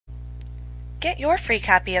Get your free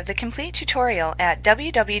copy of the complete tutorial at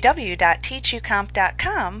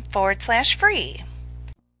www.teachucomp.com/free.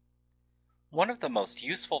 One of the most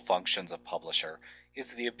useful functions of Publisher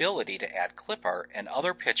is the ability to add clip art and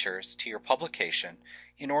other pictures to your publication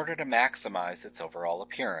in order to maximize its overall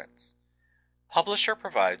appearance. Publisher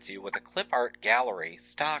provides you with a clip art gallery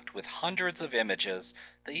stocked with hundreds of images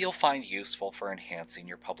that you'll find useful for enhancing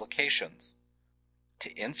your publications.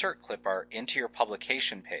 To insert clip art into your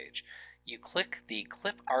publication page, you click the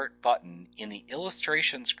Clip Art button in the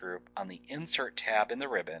Illustrations group on the Insert tab in the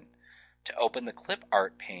ribbon to open the Clip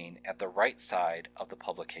Art pane at the right side of the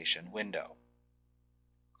publication window.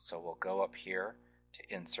 So we'll go up here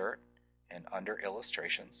to Insert, and under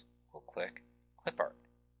Illustrations, we'll click Clip Art,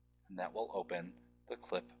 and that will open the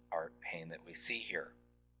Clip Art pane that we see here.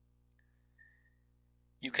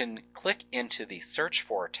 You can click into the Search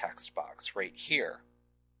For text box right here,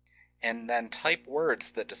 and then type words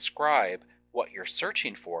that describe what you're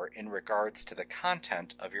searching for in regards to the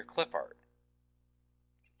content of your clip art.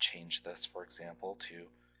 Change this, for example, to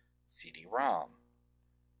CD-ROM.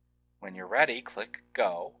 When you're ready, click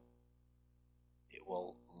Go. It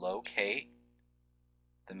will locate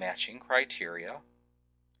the matching criteria.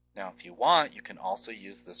 Now, if you want, you can also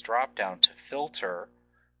use this drop-down to filter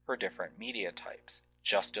for different media types.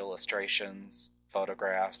 Just illustrations,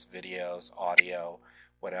 photographs, videos, audio,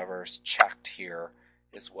 whatever's checked here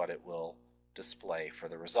is what it will display for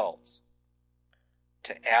the results.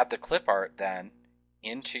 To add the clip art then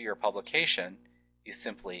into your publication, you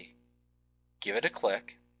simply give it a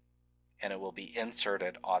click and it will be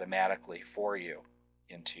inserted automatically for you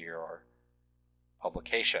into your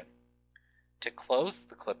publication. To close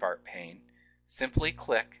the clip art pane, simply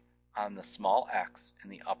click on the small X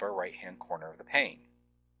in the upper right hand corner of the pane.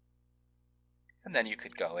 And then you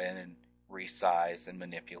could go in and resize and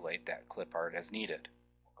manipulate that clip art as needed.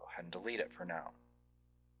 We'll go ahead and delete it for now.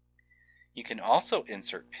 You can also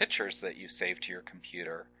insert pictures that you save to your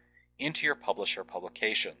computer into your Publisher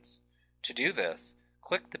publications. To do this,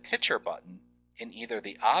 click the Picture button in either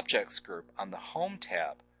the Objects group on the Home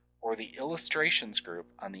tab or the Illustrations group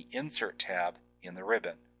on the Insert tab in the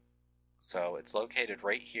ribbon. So it's located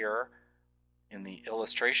right here in the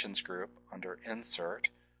Illustrations group under Insert,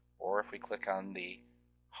 or if we click on the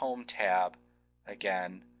Home tab,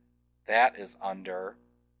 again, that is under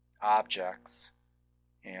Objects,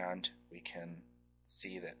 and we can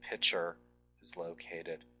see that Picture is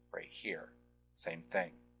located right here. Same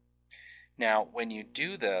thing. Now, when you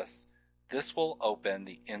do this, this will open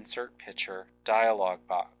the Insert Picture dialog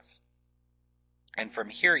box. And from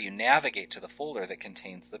here, you navigate to the folder that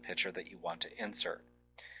contains the picture that you want to insert.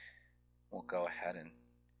 We'll go ahead and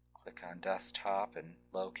click on Desktop and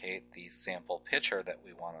locate the sample picture that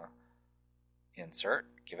we want to insert.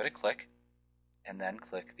 Give it a click, and then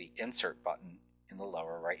click the Insert button in the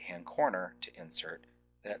lower right-hand corner to insert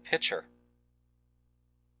that picture.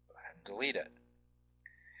 Go ahead and delete it.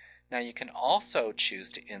 Now you can also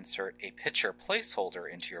choose to insert a picture placeholder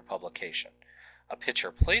into your publication. A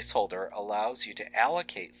picture placeholder allows you to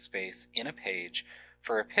allocate space in a page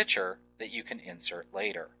for a picture that you can insert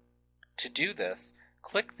later. To do this,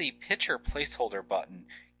 click the Picture Placeholder button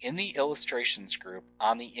in the Illustrations group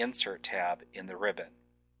on the Insert tab in the ribbon.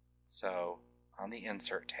 So on the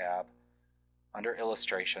Insert tab, under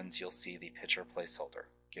Illustrations, you'll see the Picture Placeholder.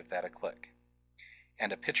 Give that a click.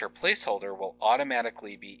 And a picture placeholder will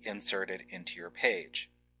automatically be inserted into your page.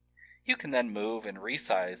 You can then move and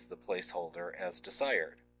resize the placeholder as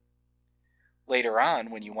desired. Later on,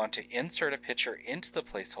 when you want to insert a picture into the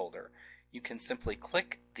placeholder, you can simply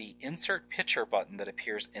click the Insert Picture button that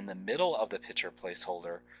appears in the middle of the picture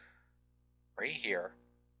placeholder right here,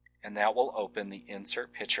 and that will open the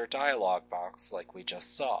Insert Picture dialog box like we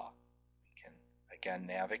just saw. We can again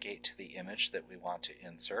navigate to the image that we want to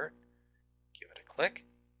insert, give it a click,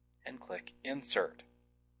 and click Insert.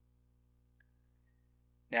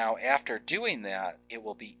 Now, after doing that, it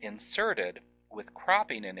will be inserted with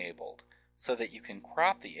cropping enabled so that you can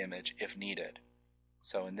crop the image if needed.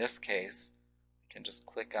 So in this case, we can just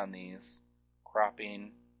click on these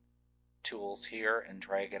cropping tools here and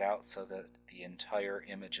drag it out so that the entire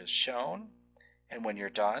image is shown. And when you're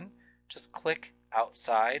done, just click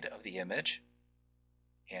outside of the image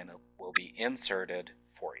and it will be inserted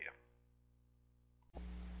for you.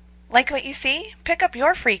 Like what you see? Pick up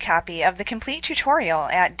your free copy of the complete tutorial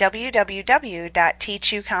at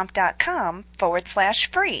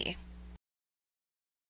www.teachucomp.com/free.